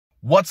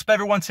What's up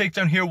everyone,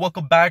 Takedown here.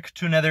 Welcome back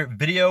to another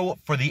video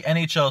for the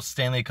NHL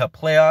Stanley Cup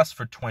playoffs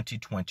for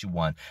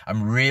 2021.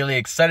 I'm really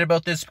excited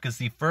about this because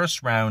the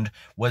first round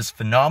was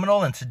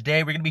phenomenal, and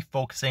today we're going to be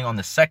focusing on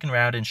the second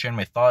round and sharing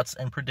my thoughts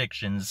and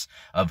predictions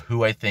of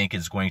who I think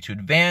is going to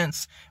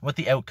advance and what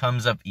the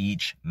outcomes of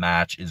each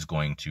match is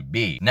going to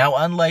be. Now,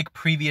 unlike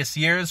previous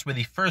years where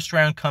the first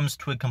round comes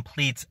to a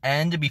complete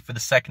end before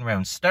the second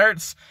round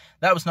starts,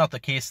 that was not the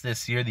case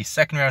this year. The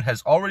second round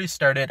has already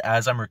started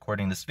as I'm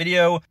recording this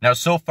video. Now,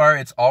 so far,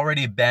 it's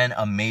already been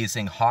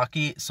amazing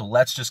hockey, so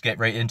let's just get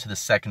right into the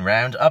second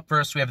round. Up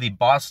first, we have the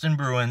Boston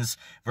Bruins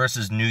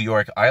versus New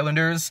York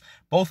Islanders.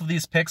 Both of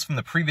these picks from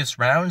the previous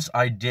rounds,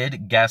 I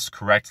did guess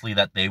correctly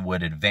that they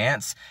would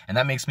advance, and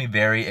that makes me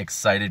very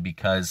excited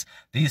because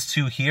these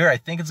two here, I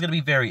think it's going to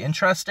be very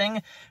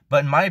interesting,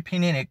 but in my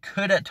opinion, it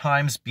could at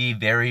times be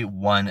very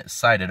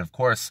one-sided. Of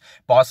course,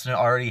 Boston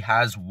already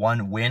has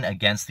one win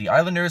against the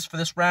Islanders for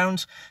this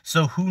round,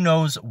 so who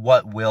knows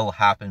what will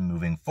happen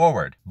moving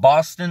forward.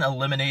 Boston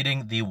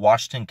eliminating the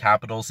Washington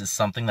Capitals is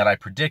something that I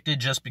predicted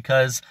just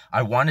because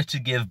I wanted to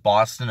give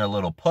Boston a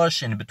little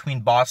push, and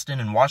between Boston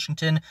and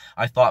Washington,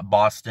 I thought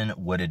Boston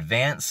would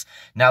advance.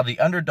 Now, the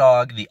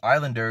underdog, the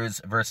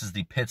Islanders versus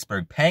the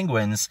Pittsburgh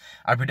Penguins,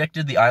 I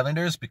predicted the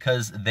Islanders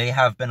because they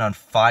have been on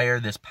fire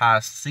this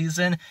past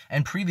season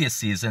and previous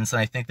seasons, and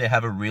I think they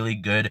have a really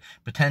good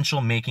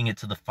potential making it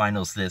to the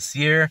finals this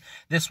year.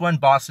 This one,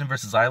 Boston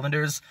versus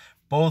Islanders,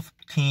 both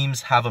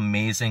teams have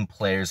amazing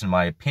players in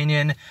my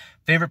opinion.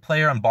 Favorite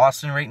player on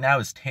Boston right now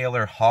is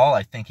Taylor Hall.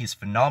 I think he's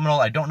phenomenal.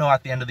 I don't know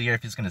at the end of the year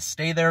if he's going to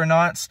stay there or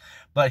not,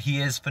 but he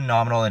is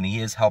phenomenal and he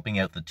is helping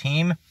out the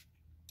team.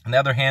 On the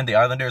other hand, the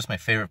Islanders, my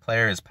favorite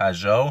player is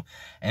Pajot.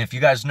 And if you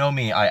guys know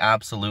me, I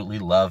absolutely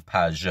love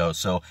Pajot.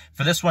 So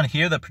for this one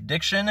here, the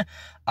prediction,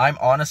 I'm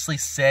honestly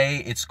say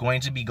it's going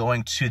to be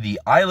going to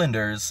the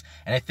Islanders.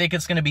 And I think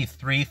it's going to be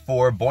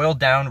 3-4, boiled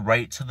down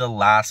right to the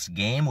last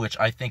game, which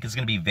I think is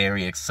going to be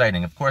very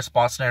exciting. Of course,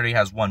 Boston already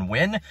has one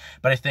win,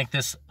 but I think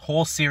this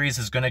whole series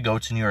is going to go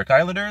to New York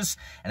Islanders.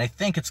 And I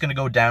think it's going to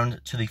go down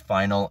to the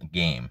final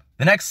game.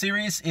 The next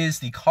series is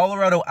the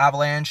Colorado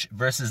Avalanche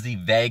versus the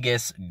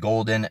Vegas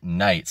Golden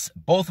Knights.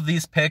 Both of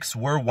these picks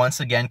were once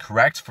again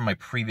correct from my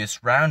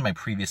previous round, my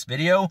previous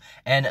video,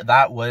 and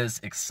that was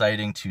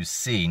exciting to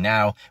see.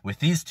 Now, with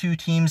these two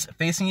teams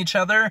facing each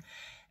other,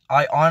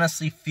 I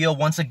honestly feel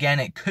once again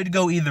it could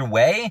go either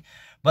way,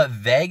 but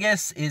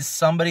Vegas is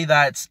somebody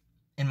that,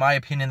 in my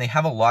opinion, they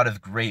have a lot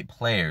of great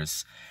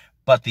players,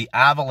 but the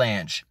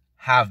Avalanche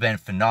have been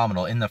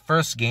phenomenal. In the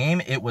first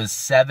game, it was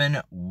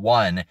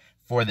 7-1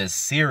 for this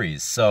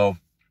series. So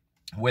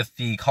with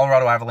the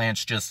Colorado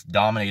Avalanche just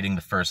dominating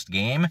the first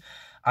game,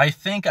 I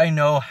think I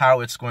know how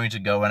it's going to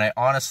go, and I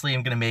honestly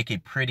am going to make a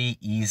pretty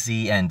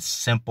easy and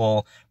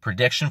simple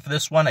prediction for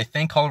this one. I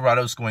think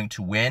Colorado is going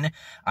to win.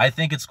 I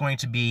think it's going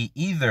to be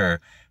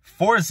either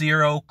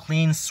 4-0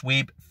 clean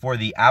sweep for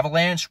the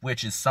Avalanche,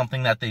 which is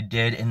something that they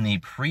did in the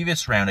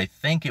previous round. I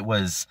think it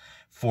was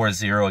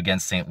 4-0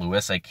 against St.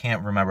 Louis. I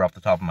can't remember off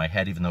the top of my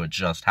head, even though it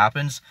just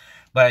happens.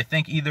 But I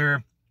think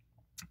either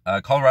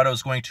Colorado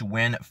is going to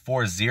win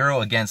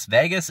 4-0 against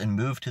Vegas and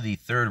move to the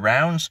third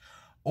round,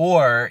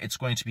 or it's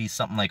going to be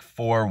something like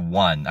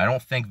 4-1. I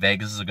don't think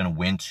Vegas is going to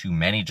win too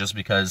many just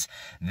because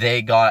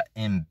they got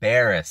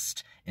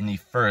embarrassed in the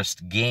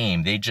first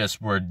game. They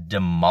just were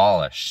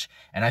demolished,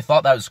 and I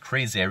thought that was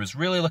crazy. I was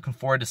really looking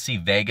forward to see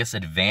Vegas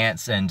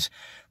advance and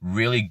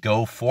really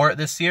go for it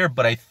this year,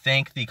 but I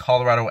think the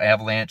Colorado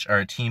Avalanche are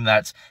a team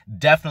that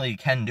definitely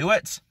can do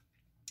it.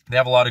 They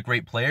have a lot of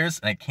great players,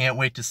 and I can't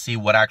wait to see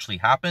what actually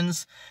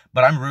happens.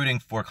 But I'm rooting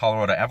for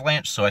Colorado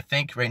Avalanche, so I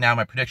think right now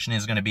my prediction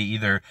is going to be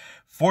either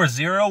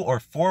 4-0 or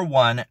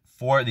 4-1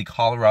 for the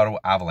Colorado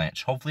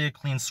Avalanche. Hopefully a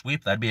clean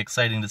sweep. That'd be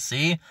exciting to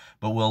see,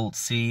 but we'll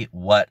see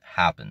what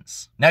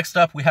happens. Next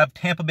up, we have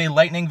Tampa Bay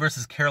Lightning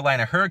versus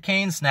Carolina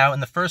Hurricanes. Now,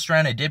 in the first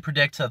round, I did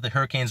predict that the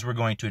Hurricanes were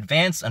going to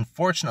advance.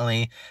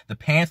 Unfortunately, the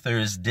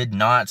Panthers did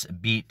not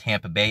beat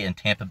Tampa Bay, and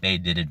Tampa Bay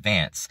did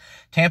advance.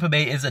 Tampa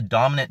Bay is a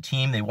dominant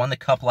team. They won the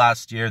Cup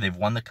last year. They've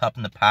won the Cup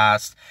in the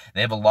past.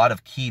 They have a lot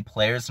of key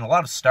players and a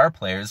lot of star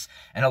players,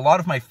 and a lot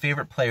of my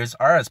favorite players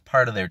are as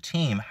part of their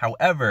team.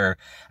 However,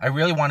 I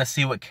really want to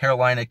see what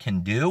Carolina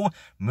can do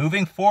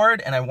moving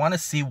forward, and I want to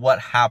see what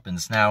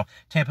happens. Now,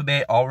 Tampa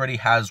Bay already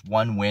has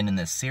one win in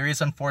this series,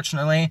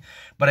 unfortunately,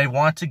 but I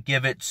want to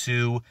give it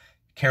to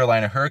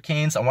Carolina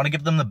Hurricanes. I want to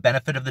give them the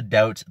benefit of the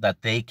doubt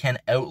that they can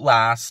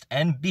outlast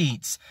and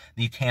beat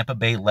the Tampa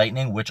Bay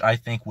Lightning, which I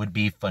think would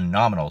be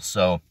phenomenal.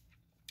 So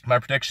my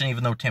prediction,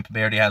 even though Tampa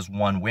Bay already has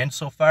one win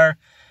so far,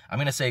 I'm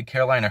going to say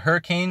Carolina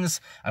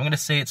Hurricanes. I'm going to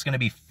say it's going to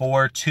be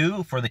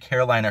 4-2 for the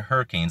Carolina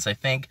Hurricanes. I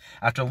think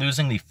after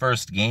losing the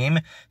first game,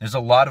 there's a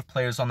lot of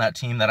players on that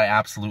team that I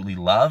absolutely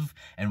love,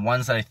 and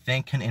ones that I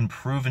think can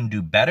improve and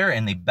do better,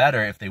 and they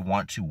better if they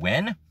want to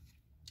win.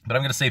 But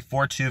I'm going to say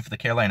 4-2 for the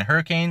Carolina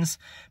Hurricanes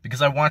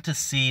because I want to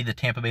see the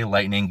Tampa Bay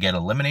Lightning get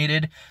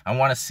eliminated. I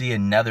want to see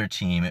another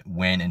team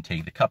win and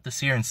take the cup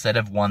this year instead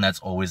of one that's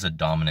always a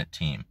dominant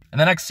team.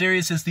 And the next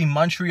series is the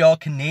Montreal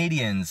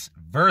Canadiens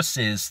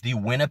versus the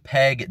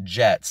Winnipeg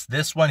Jets.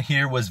 This one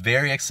here was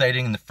very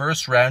exciting. In the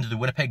first round, the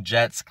Winnipeg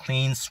Jets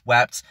clean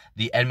swept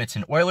the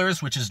Edmonton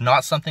Oilers, which is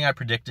not something I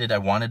predicted. I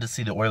wanted to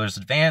see the Oilers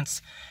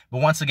advance,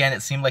 but once again,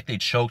 it seemed like they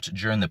choked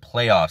during the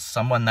playoffs.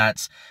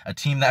 A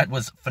team that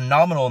was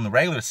phenomenal in the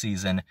regular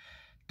season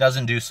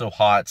doesn't do so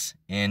hot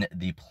in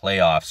the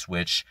playoffs,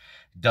 which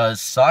does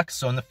suck.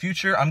 So in the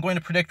future, I'm going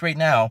to predict right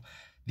now,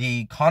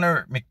 the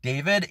Connor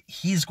McDavid,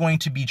 he's going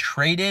to be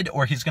traded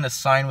or he's going to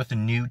sign with a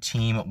new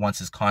team once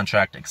his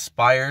contract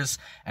expires.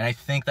 And I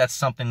think that's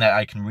something that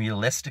I can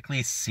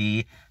realistically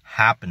see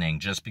happening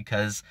just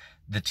because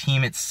the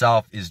team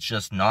itself is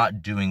just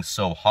not doing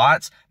so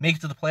hot. Make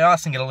it to the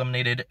playoffs and get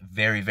eliminated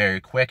very, very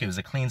quick. It was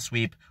a clean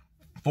sweep,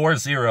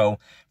 4-0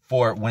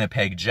 for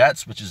Winnipeg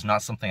Jets, which is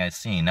not something I've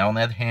seen. Now, on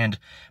the other hand,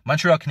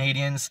 Montreal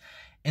Canadiens,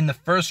 in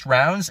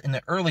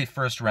the early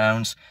first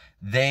rounds,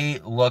 they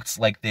looked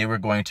like they were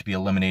going to be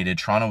eliminated.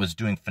 Toronto was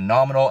doing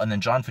phenomenal, and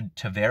then John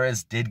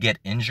Tavares did get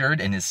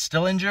injured and is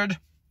still injured.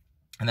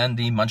 And then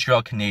the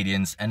Montreal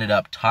Canadiens ended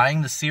up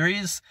tying the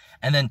series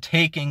and then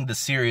taking the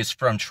series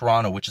from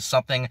Toronto, which is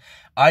something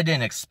I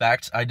didn't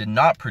expect. I did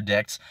not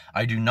predict.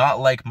 I do not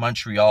like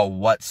Montreal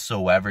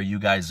whatsoever. You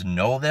guys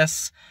know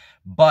this.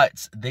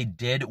 But they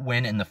did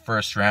win in the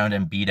first round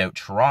and beat out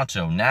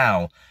Toronto.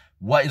 Now,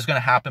 what is going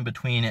to happen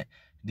between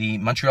the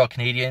Montreal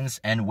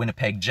Canadiens and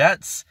Winnipeg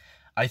Jets?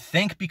 I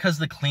think because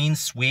the clean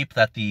sweep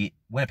that the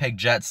Winnipeg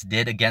Jets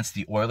did against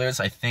the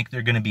Oilers, I think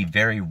they're going to be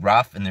very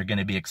rough and they're going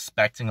to be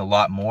expecting a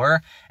lot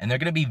more. And they're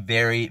going to be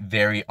very,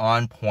 very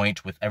on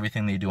point with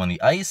everything they do on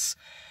the ice.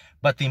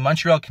 But the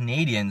Montreal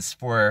Canadiens,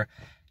 for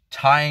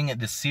tying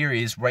the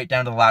series right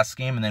down to the last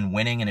game and then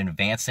winning and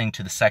advancing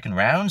to the second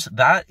round,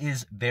 that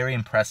is very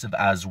impressive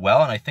as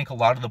well. And I think a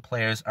lot of the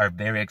players are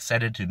very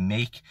excited to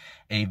make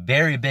a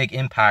very big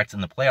impact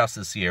in the playoffs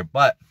this year.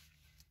 But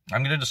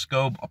I'm going to just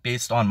go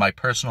based on my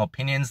personal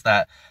opinions,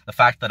 that the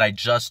fact that I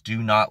just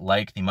do not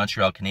like the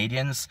Montreal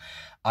Canadiens.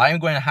 I'm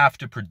going to have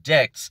to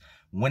predict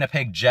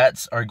Winnipeg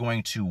Jets are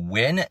going to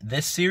win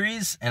this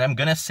series, and I'm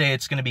going to say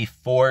it's going to be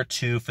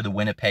 4-2 for the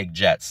Winnipeg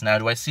Jets. Now,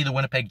 do I see the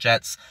Winnipeg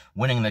Jets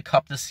winning the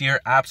Cup this year?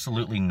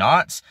 Absolutely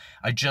not.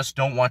 I just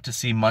don't want to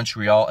see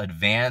Montreal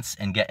advance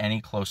and get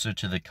any closer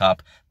to the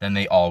Cup than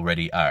they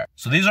already are.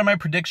 So these are my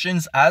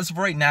predictions as of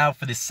right now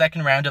for the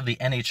second round of the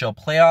NHL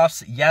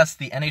playoffs. Yes,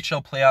 the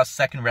NHL playoffs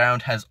second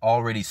round has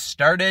already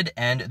started,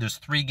 and there's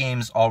 3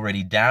 games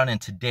already down, and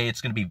today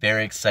it's going to be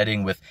very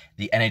exciting with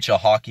the NHL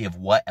hockey of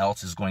what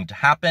else is going to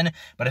happen.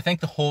 But I think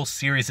the whole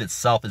series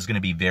itself is going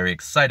to be very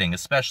exciting,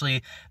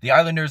 especially the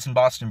Islanders and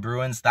Boston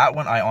Bruins. That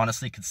one I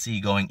honestly could see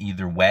going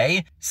either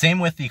way. Same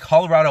with the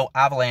Colorado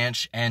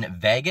Avalanche and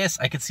Vegas.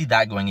 I could see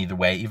that going either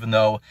way, even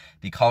though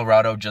the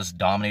Colorado just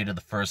dominated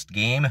the first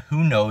game.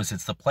 Who knows?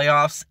 It's the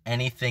playoffs.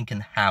 Anything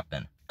can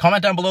happen.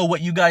 Comment down below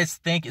what you guys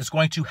think is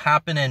going to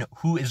happen and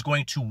who is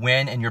going to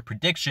win and your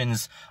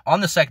predictions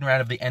on the second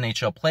round of the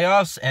NHL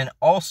playoffs, and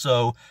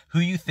also who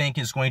you think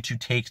is going to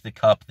take the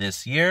Cup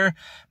this year.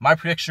 My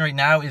prediction right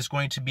now is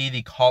going to be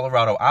the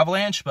Colorado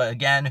Avalanche, but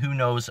again, who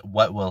knows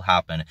what will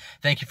happen.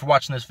 Thank you for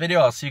watching this video.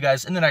 I'll see you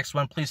guys in the next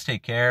one. Please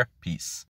take care. Peace.